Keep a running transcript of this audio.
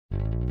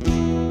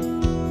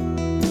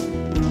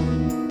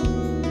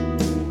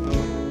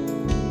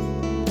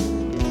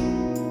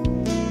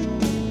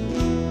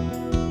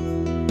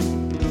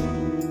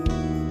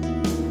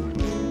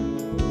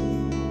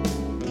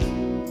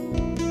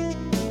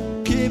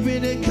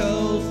Keeping it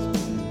cold.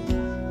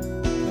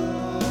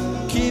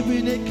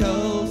 Keeping it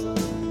cold.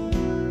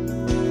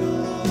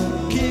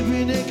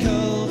 Keeping it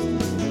cold.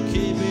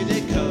 Keeping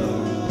it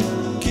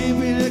cold.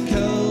 Keeping it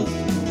cold.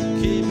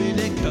 Keeping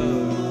it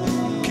cold.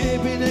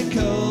 Keeping it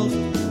cold.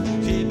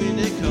 Keeping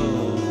it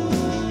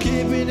cold.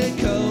 Keeping it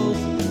cold.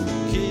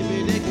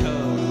 Keeping it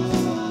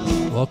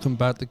cold. Welcome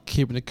back to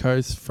Keeping It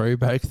Coast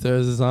Throwback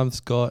Thursdays. I'm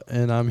Scott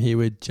and I'm here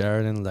with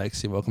Jared and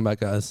Lexi. Welcome back,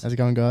 guys. How's it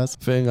going, guys?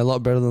 Feeling a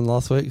lot better than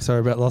last week. Sorry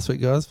about last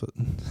week, guys, but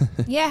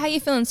Yeah, how you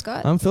feeling,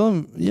 Scott? I'm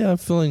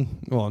feeling,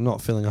 well, I'm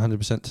not feeling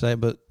 100% today,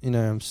 but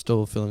I'm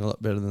still feeling a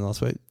lot better than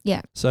last week.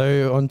 Yeah.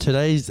 So on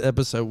today's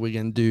episode, we're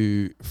going to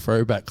do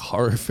throwback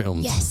horror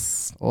films.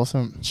 Yes.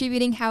 Awesome.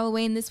 Tributing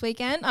Halloween this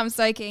weekend. I'm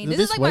so keen. Is it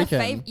This is this like weekend?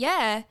 my favorite.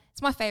 Yeah,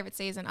 it's my favorite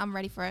season. I'm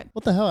ready for it.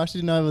 What the hell? I actually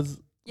didn't know it was...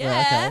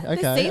 Yeah, okay,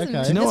 this season,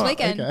 okay. Do you know this what?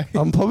 weekend. Okay.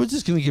 I'm probably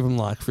just going to give them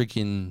like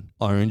freaking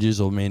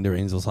oranges or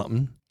mandarins or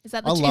something. Is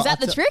that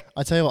the trick?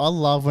 I tell you what, I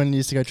love when you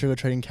used to go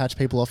trick-or-treating, catch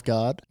people off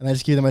guard, and they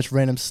just give the most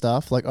random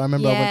stuff. Like, I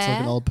remember I went to like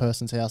Yeah. an old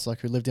person's house, like,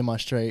 who lived in my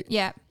street.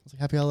 Yeah. I was like,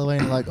 Happy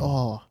Halloween. Like,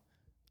 oh,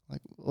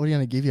 like, what are you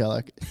going to give you?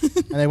 Like,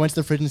 and they went to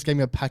the fridge and just gave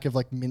me a pack of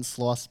like mint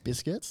sliced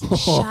biscuits.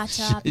 Shut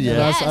up. Yeah.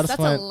 Yes, I just that's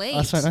went, elite.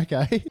 I just went,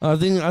 okay. I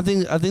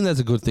think that's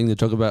a good thing to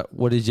talk about.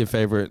 What is your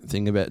favorite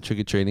thing about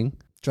trick-or-treating?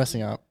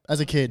 Dressing up. As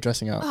a kid,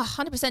 dressing up. Oh,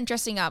 100%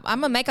 dressing up.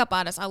 I'm a makeup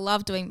artist. I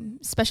love doing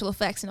special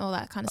effects and all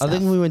that kind of I stuff.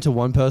 think we went to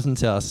one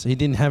person's house. He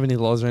didn't have any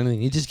laws or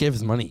anything. He just gave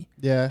us money.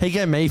 Yeah. He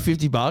gave me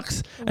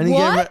 $50 and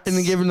What?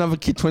 he gave another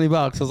kid $20.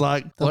 I was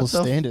like, Double what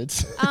the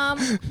standards.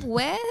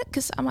 Where?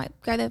 Because I might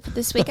go there for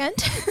this weekend.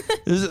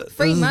 This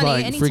Free is money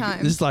like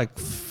anytime. This is like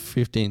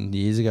 15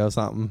 years ago or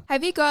something.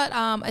 Have you got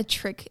a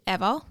trick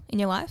ever in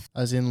your life?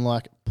 As in,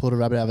 like, pulled a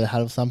rabbit out of a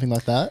hat or something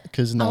like that?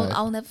 Because no.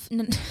 I'll never.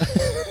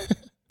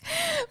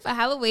 For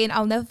Halloween,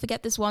 I'll never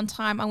forget this one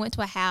time. I went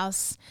to a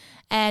house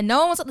and no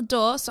one was at the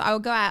door, so I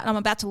would go out and I'm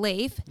about to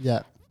leave.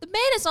 Yeah. The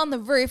man is on the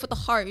roof with the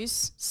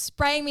hose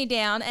spraying me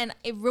down, and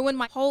it ruined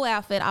my whole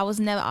outfit. I was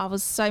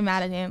so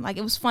mad at him. Like,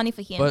 it was funny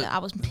for him, But but I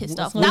was pissed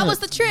off. That's not That even was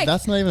the trick.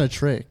 That's not even a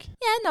trick.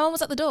 Yeah, no one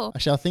was at the door.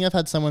 Actually, I think I've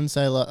had someone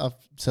say, like, I've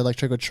said, like,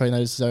 trick or treat, and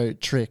they just say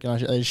trick, and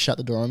they just shut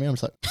the door on me. I'm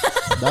just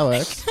like, that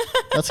works.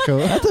 That's cool.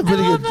 That's a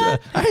pretty good.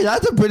 Hey,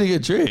 that's a pretty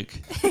good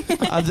trick.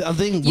 I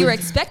think You were with-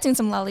 expecting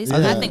some lollies, Yeah.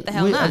 but I think the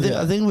hell I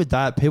not. think with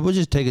that, people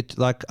just take it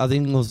like I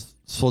think it was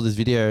saw this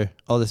video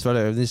or this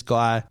photo of this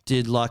guy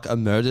did like a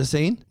murder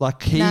scene.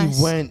 Like he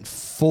Nice. went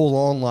full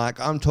on. Like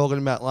I'm talking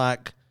about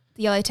like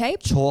The yellow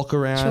tape? chalk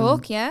around.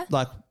 Chalk, yeah.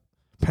 Like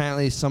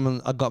apparently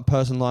I got a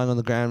person lying on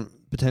the ground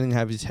pretending to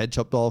have his head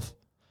chopped off.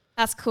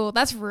 That's cool.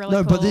 That's really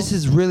No, cool. but this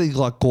is really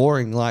like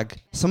goring.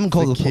 Like someone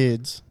For called the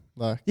kids.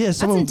 Like, yeah,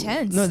 someone.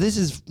 intense. No, this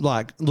is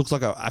like looks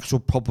like an actual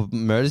proper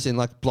murder scene,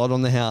 like blood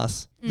on the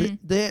house. Mm.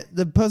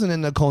 The person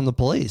ended up calling the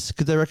police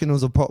because they reckon it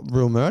was a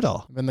real murder.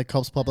 when the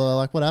cops pop up, they're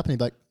like, what happened? He's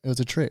like, it was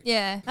a trick.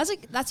 Yeah,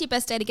 that's your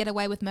best day to get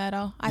away with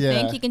murder. I Yeah.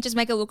 think you can just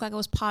make it look like it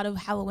was part of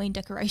Halloween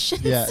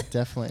decorations. Yeah,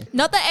 definitely.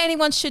 Not that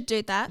anyone should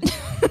do that.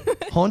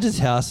 Haunted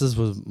houses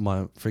was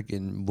my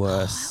freaking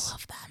worst. I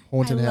love them.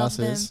 Haunted I love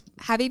houses. them.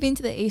 Have you been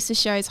to the Easter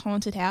show's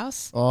haunted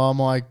house? Oh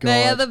my God.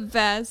 They are the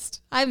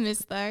best. I miss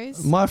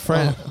those. My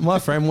friend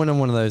went on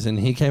one of those and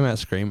he came out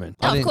screaming.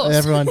 Oh, of course.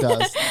 Everyone does.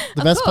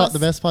 The Of best part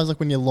course. is like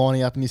when you're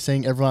lining up and you're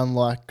seeing everyone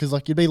like, because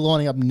like you'd be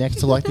lining up next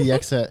to like the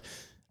exit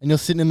and you're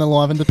sitting in the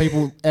line and the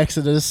people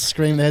exit and just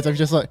scream their heads off.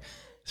 Just like,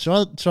 should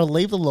I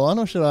leave the line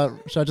or should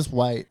I just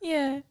wait?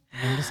 Yeah.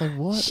 And I'm just like,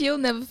 what? She'll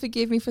never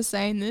forgive me for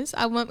saying this.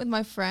 I went with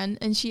my friend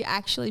and she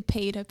actually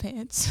peed her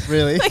pants.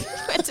 Really? Like,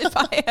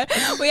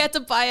 we had to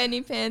buy her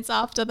new pants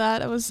after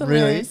that. It was Really?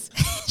 hilarious.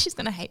 She's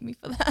going to hate me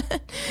for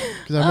that.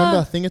 Because I remember,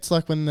 I think it's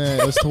like when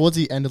it was towards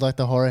the end of like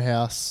the horror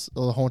house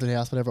or the haunted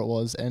house, whatever it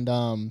was, and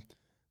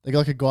they got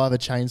like a guy with a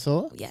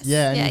chainsaw. Yes.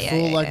 Yeah, and Yeah, he yeah,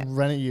 full yeah, like yeah.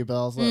 ran at you,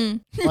 but I was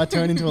like, I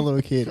turned into a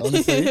little kid.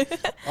 Honestly,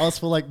 I was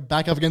full like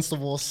back up against the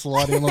wall,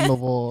 sliding along the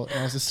wall, and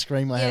I was just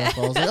screaming my head off.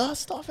 I was like, oh,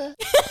 stop it!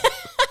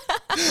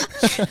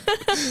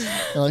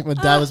 And like my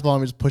dad was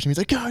behind me, just pushing me. He's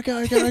like, go,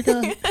 go, go,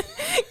 go.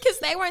 Because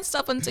they won't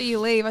stop until you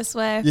leave, I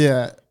swear.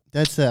 Yeah,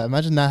 that's it.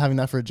 Imagine that having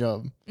that for a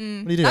job. What do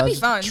you do? That'd I be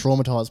just fun.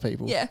 traumatize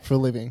people Yeah. for a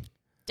living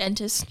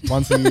Dentist.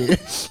 once a year.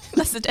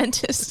 That's the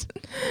dentist.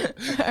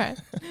 All right.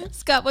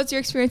 Scott, what's your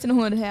experience in a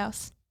haunted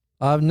house?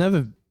 I've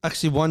never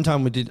actually. One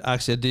time I did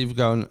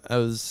go and it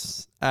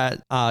was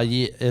at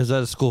it was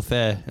at a school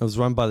fair. It was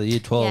run by the year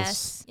 12s.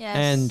 Yes, yes.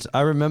 And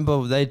I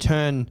remember they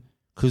turn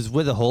because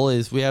where the hall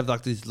is, we have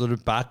like this little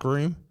back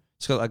room.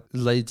 It's got like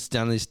leads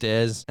down these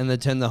stairs, and they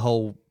turn the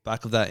whole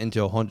back of that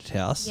into a haunted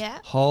house. Yeah.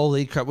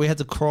 Holy crap! We had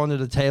to crawl under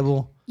the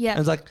table. Yeah. And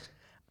it's like,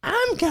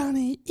 I'm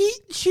gonna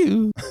eat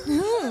you.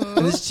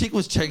 And this chick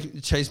was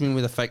chasing me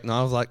with a fake knife.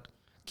 I was like,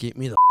 get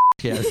me the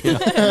out of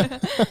here.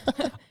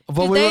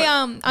 But Did we they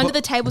were- under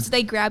the tables? Did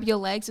they grab your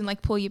legs and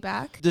like pull you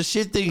back? the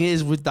shit thing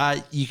is with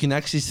that, you can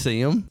actually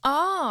see them.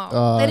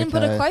 Oh, they didn't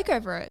put a okay. cloak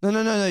over it.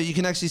 No. You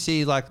can actually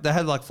see, like, they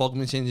had like fog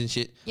machines and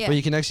shit. Yeah. But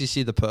you can actually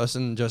see the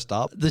person dressed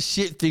up. The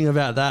shit thing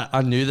about that,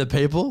 I knew the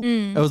people.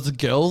 It was the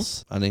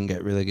girls. I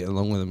didn't really get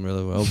along with them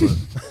really well, but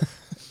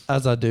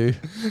As I do.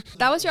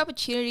 That was your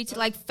opportunity to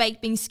like fake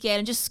being scared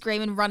and just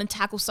scream and run and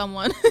tackle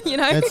someone. You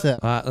know, That's it.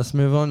 All right, let's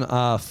move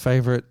on.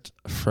 Favorite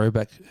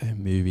throwback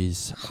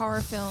movies.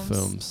 horror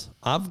films.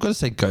 I've got to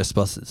say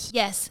Ghostbusters.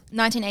 Yes,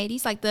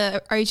 1980s, like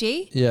the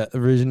OG. Yeah,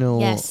 original.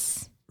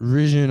 Yes,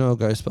 Original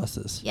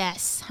Ghostbusters.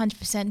 yes,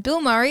 100%.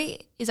 Bill Murray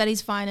is at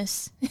his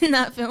finest in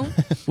that film.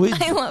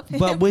 With, I love him.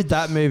 but with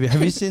that movie,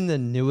 have you seen the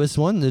newest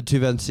one, the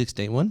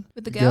 2016 one?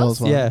 With the Girls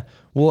girls. one. Yeah.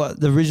 Well,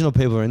 the original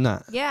people are in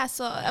that. Yeah,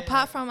 so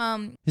apart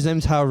from His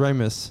name's Harold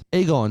Ramis.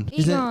 Egon.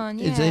 His name- Egon,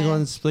 It's yeah.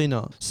 Egon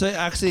Spooner. So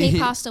actually, he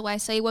passed away,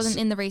 so he wasn't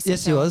in the recent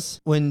yes, he film. was.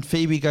 When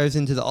Phoebe goes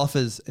into the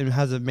office and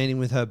has a meeting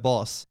with her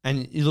boss,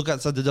 and you look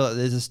outside the door,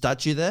 there's a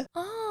statue there.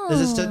 Oh,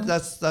 There's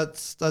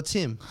a that's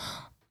him.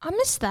 I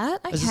missed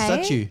that. Okay. There's a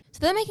statue. So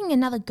they're making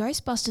another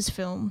Ghostbusters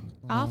film,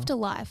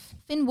 Afterlife.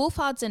 Finn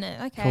Wolfhard's in it.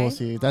 Of Okay. course,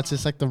 that's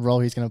just like the role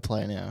he's gonna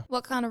play now.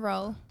 What kind of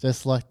role?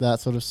 Just like that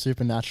sort of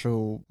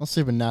supernatural, not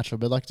supernatural,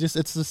 but like just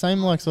it's the same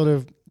like sort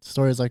of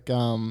stories like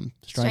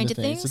Stranger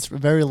Things. Things? It's a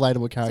very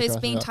relatable So character. he's I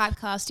being feel.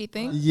 typecast, do you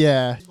think?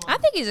 Yeah, I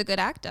think he's a good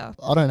actor.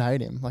 I don't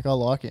hate him. Like I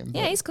like him.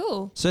 Yeah, but- he's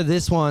cool. So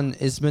this one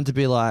is meant to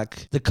be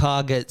like the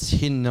car gets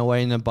hidden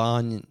away in a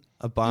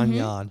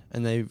barnyard,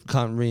 and they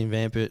can't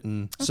reinvamp it,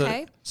 and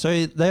Okay.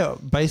 so they are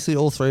basically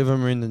all three of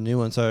them are in the new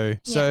one. So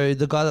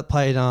the guy that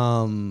played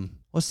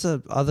what's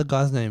the other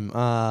guy's name?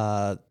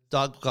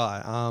 Dark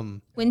guy.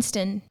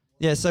 Winston.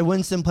 Yeah. So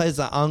Winston plays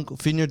the uncle,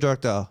 funeral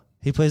director.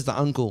 He plays the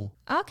uncle.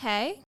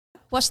 Okay.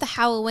 Watched the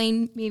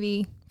Halloween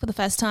movie for the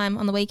first time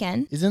on the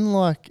weekend. is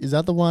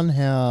that the one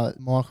how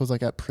Michael's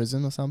like at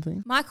prison or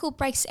something? Michael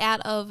breaks out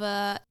of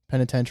a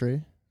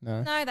Penitentiary?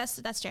 No. no,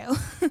 that's jail.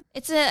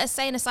 It's a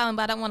sane asylum,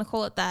 but I don't want to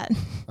call it that.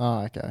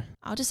 Oh, okay.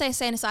 I'll just say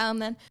sane asylum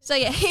then. So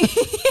yeah,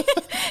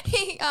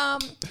 he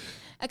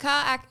a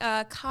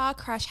car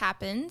crash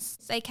happens.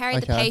 So they carry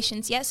the Okay.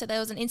 patients. Yeah, so there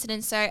was an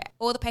incident. So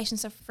all the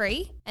patients are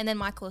free, and then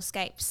Michael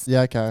escapes.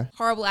 Yeah, okay.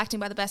 Horrible acting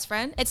by the best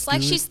friend. It's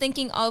like she's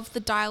thinking of the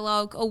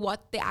dialogue or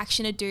what the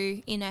action to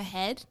do in her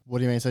head. What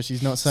do you mean? So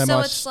she's not so So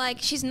much. it's like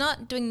she's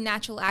not doing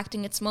natural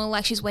acting. It's more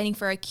like she's waiting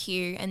for a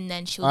cue and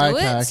then she'll do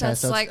okay, it. okay. So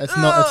it's like it's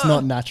ugh.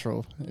 not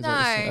natural. is No, it?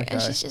 Okay.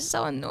 and she's just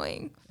so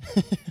annoying.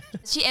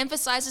 She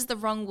emphasizes the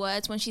wrong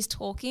words when she's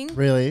talking.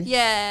 Really?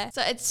 Yeah,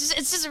 so it's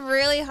just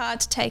really hard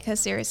to take her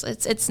seriously.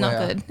 It's not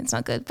Wow. good. It's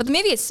not good. But the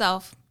movie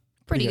itself,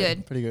 pretty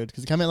good. Pretty good.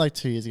 Because it came out like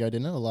 2 years ago,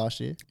 didn't it? Or last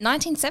year?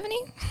 1970.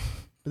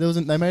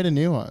 But they made a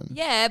new one.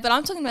 Yeah, but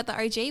I'm talking about the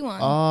OG one.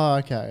 Oh,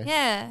 okay.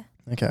 Yeah,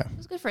 Okay. it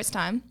was good for its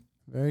time.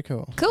 Very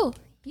cool. Cool.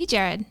 You,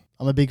 Jared.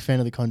 I'm a big fan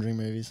of the Conjuring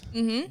movies.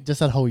 Mm-hmm. Just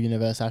that whole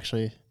universe,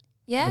 actually.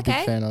 Yeah. I'm a big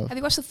Okay. fan of. Have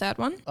you watched the third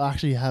one? I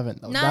actually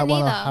haven't. No, that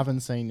one I neither.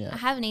 haven't seen I yet.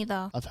 haven't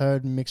either. I've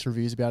heard mixed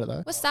reviews about it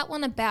though. What's that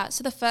one about?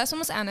 So the first one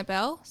was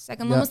Annabelle.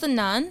 Second one Yep. was the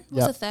Nun.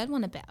 What's Yep. the third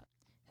one about?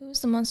 Who was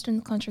the monster in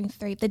The Conjuring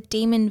 3? The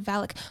Demon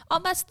Valak.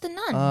 Oh, that's the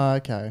Nun.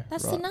 Okay.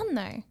 that's right. the Nun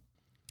though.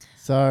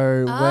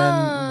 So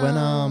when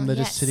Oh, they're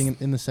yes. just sitting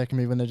in the second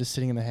movie when they're just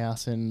sitting in the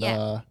house and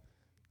Yeah.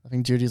 I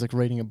think Judy's like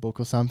reading a book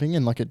or something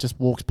and like it just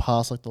walks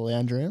past like the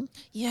lounge room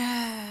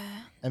Yeah.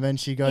 and then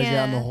she goes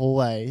out in the Yeah.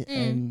 hallway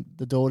Mm. and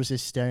the daughter's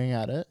just staring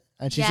at it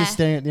and she's Yeah. just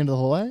staring at the end of the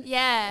hallway.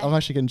 Yeah. I'm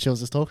actually getting chills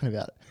just talking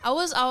about it. I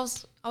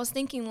was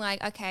thinking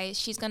like, okay,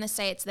 she's gonna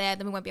say it's there,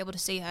 then we won't be able to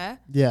see her.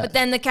 Yeah. But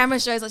then the camera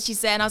shows that she's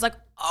there, and I was like,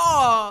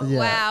 oh Yeah.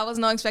 wow, I was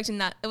not expecting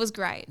that. It was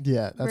great.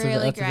 Yeah, that's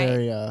Really a great.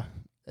 very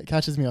it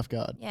catches me off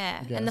guard. Yeah.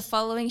 I And the guess.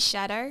 following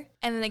shadow,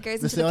 and then it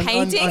goes into See, the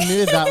painting. I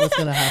knew that was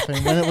going to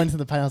happen. When it went to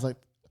the paint, I was like,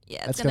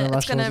 yeah, that's going to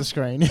rush towards the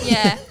screen.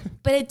 yeah,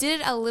 but it did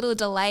it a little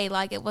delay,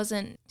 like it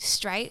wasn't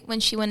straight when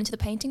she went into the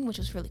painting, which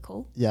was really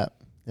cool. yeah,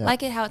 yeah,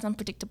 Like it how it's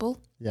unpredictable.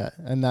 yeah.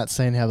 And that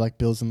scene how like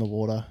Bill's in the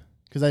water.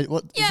 Because Yeah,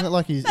 isn't it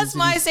like he's, That's is it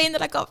my his, scene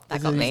that got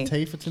is me. it his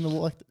teeth that's in the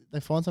water? Like they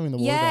find something in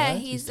the water. Yeah,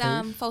 don't they? he's His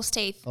teeth? false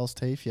teeth. False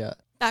teeth, yeah.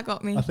 That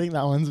got me. I think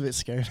that one's a bit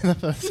scary in the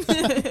first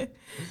time.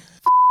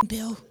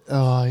 Bill.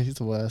 Oh, he's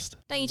the worst.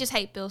 Don't you just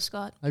hate Bill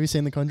Scott? Have you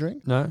seen The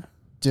Conjuring? No,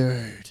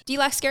 Dude. Do you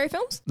like scary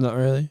films? not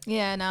really.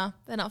 Yeah, no,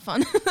 they're not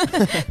fun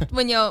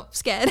when you're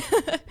scared.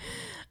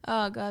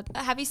 Oh god,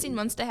 have you seen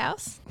Monster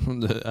House?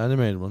 The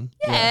animated one.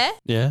 Yeah,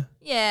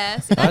 Yeah.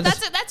 See, I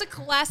that's a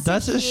classic.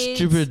 That's a kids.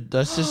 stupid.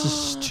 That's just a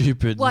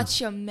stupid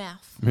Watch your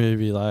mouth.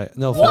 movie. Like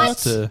no What?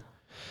 offense to.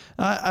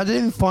 I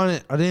didn't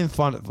find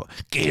it.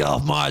 Get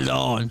off my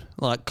lawn!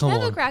 Like come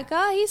Never on.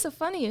 Cracker, he's the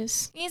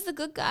funniest. He's the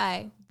good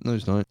guy. No,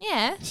 he's not.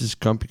 Yeah, He's just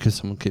grumpy because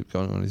someone kept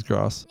going on his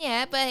grass.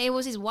 yeah, but it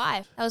was his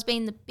wife that was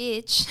being the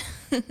bitch.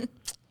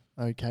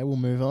 Okay, we'll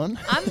move on.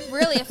 I'm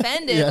really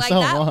offended. Yeah, like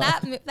so am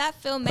I. that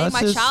film made That's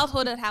my just-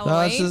 childhood at That's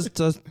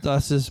Halloween.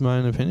 that's just my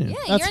own opinion. Yeah,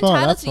 That's you're fine,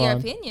 entitled that's to your fine.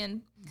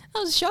 opinion. That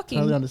was shocking.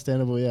 Totally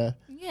understandable, yeah.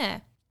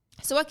 Yeah.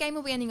 So what game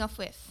are we ending off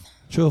with?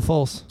 True or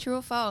false? True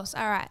or false?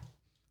 All right,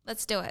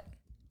 let's do it.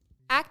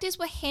 Actors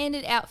were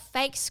handed out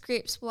fake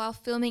scripts while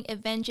filming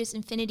Avengers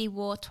Infinity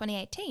War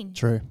 2018.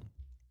 True.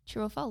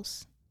 True or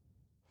false?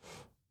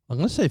 I'm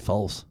gonna say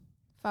false.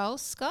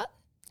 False, Scott?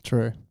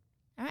 True.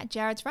 All right,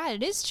 Jared's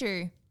right. It is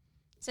true.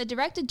 So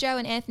director Joe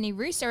and Anthony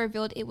Russo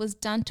revealed it was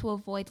done to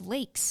avoid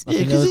leaks. Yeah, I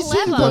think there because was-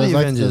 it's in Clever. bloody There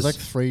was Avengers. like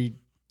 3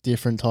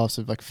 different types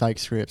of like fake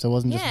scripts. It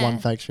wasn't just Yeah. one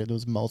fake script. There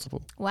was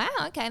multiple. Wow.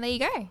 Okay, there you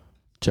go.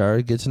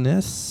 Jared gets an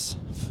S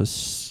for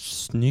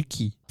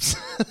Snooky.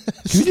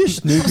 Can we do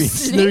Snoopy?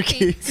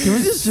 Snooky. Can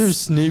we just do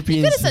Snoopy?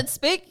 You and could have said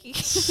spooky.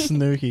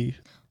 Snooky.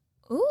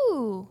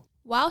 Ooh.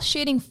 While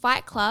shooting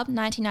Fight Club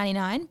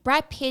 1999,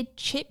 Brad Pitt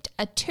chipped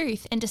a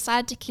tooth and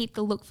decided to keep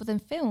the look for the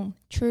film.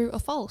 True or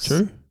false?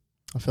 True.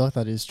 I feel like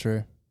that is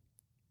true.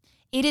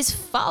 It is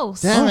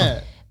false. Damn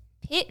it.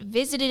 Pitt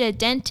visited a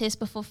dentist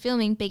before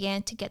filming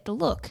began to get the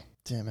look.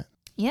 Damn it.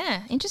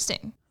 Yeah,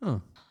 interesting. Huh.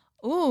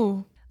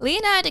 Ooh.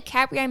 Leonardo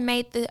DiCaprio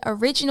made the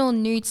original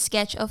nude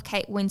sketch of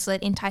Kate Winslet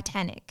in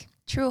Titanic.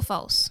 True or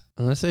false?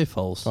 I'm going to say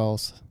false.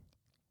 False.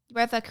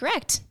 Both are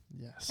correct.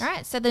 Yes. All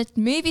right, so the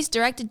movie's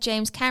director,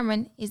 James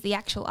Cameron, is the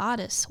actual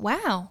artist.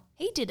 Wow,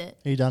 he did it.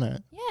 He done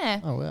it.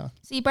 Yeah. Oh, wow.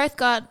 So you both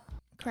got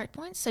correct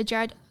points. So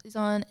Jared is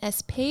on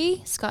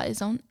SP, Scott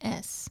is on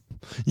S.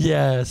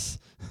 Yes.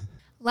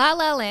 La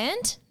La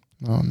Land,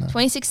 Oh, no.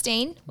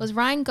 2016, was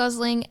Ryan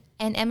Gosling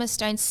and Emma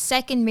Stone's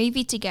second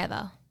movie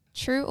together.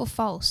 True or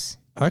false?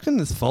 I reckon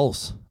it's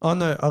false. Oh,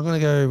 no. I'm going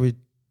to go with,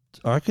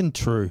 I reckon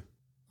true.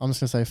 I'm just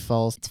going to say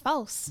false. It's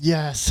false.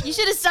 Yes. You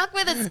should have stuck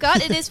with it,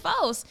 Scott. It is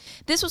false.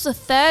 This was the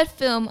third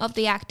film of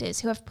the actors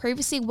who have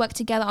previously worked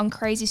together on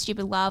Crazy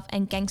Stupid Love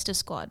and Gangster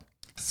Squad.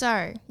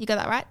 So, you got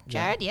that right,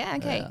 Jared? Yeah,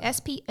 okay.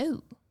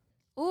 SPO.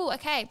 Ooh,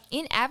 okay.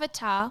 In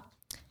Avatar,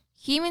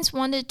 humans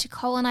wanted to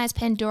colonize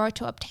Pandora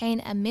to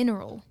obtain a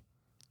mineral.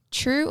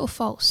 True or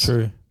false?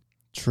 True.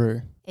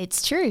 True.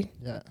 It's true.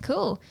 Yeah.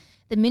 Cool.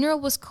 The mineral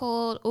was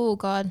called, oh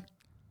God,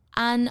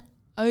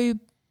 unobtainium.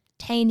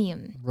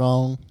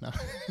 Wrong. No.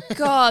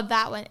 God,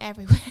 that went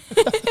everywhere.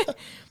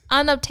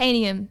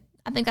 Unobtainium.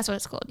 I think that's what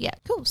it's called. Yeah.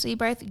 Cool. So you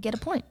both get a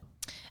point.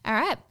 All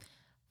right.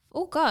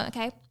 Oh, God.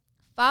 Okay.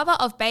 Father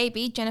of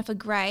baby, Jennifer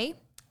Grey,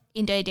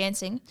 in Dirty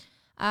Dancing,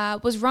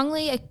 was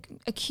wrongly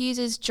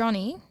accuses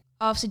Johnny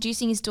of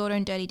seducing his daughter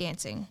in Dirty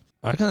Dancing.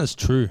 I reckon it's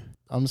true.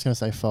 I'm just going to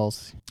say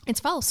false. It's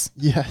false.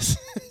 Yes.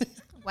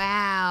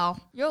 Wow.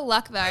 Your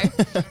luck,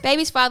 though.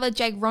 Baby's father,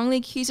 Jake, wrongly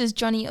accuses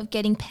Johnny of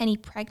getting Penny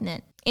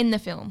pregnant in the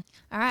film.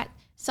 All right.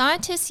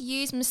 Scientists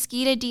used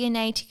mosquito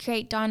DNA to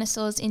create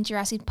dinosaurs in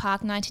Jurassic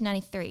Park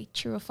 1993.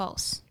 True or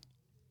false?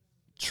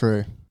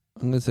 True.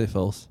 I'm going to say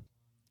false.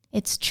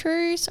 It's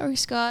true. Sorry,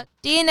 Scott.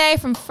 DNA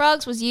from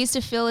frogs was used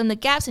to fill in the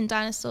gaps in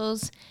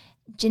dinosaurs'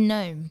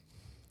 genome.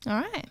 All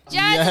right. Jared's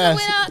Yes.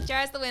 the winner.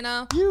 Jared's the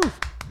winner.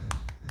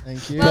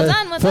 Thank you. Well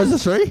done. Well First done.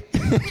 of three?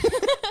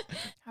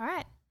 All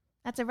right.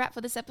 That's a wrap for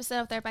this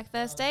episode of Throwback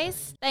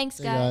Thursdays. Thanks,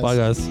 See you guys. Bye,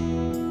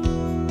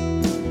 guys.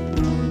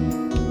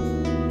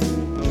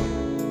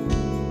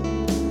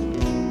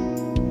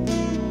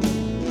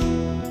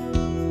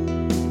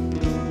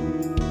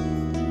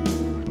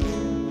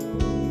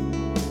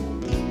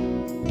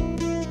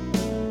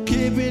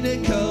 Keeping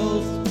it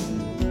cold.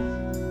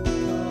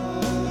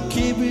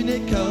 Keeping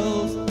it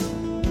cold.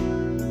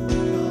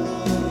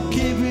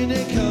 Keeping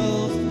it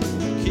cold.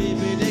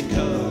 Keeping it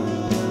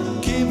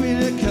cold.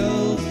 Keeping it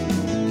cold.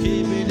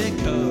 Keeping it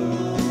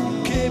cold.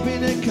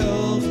 Keeping it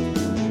cold.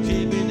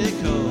 Keeping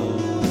it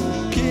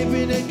cold.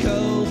 Keeping it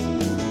cold.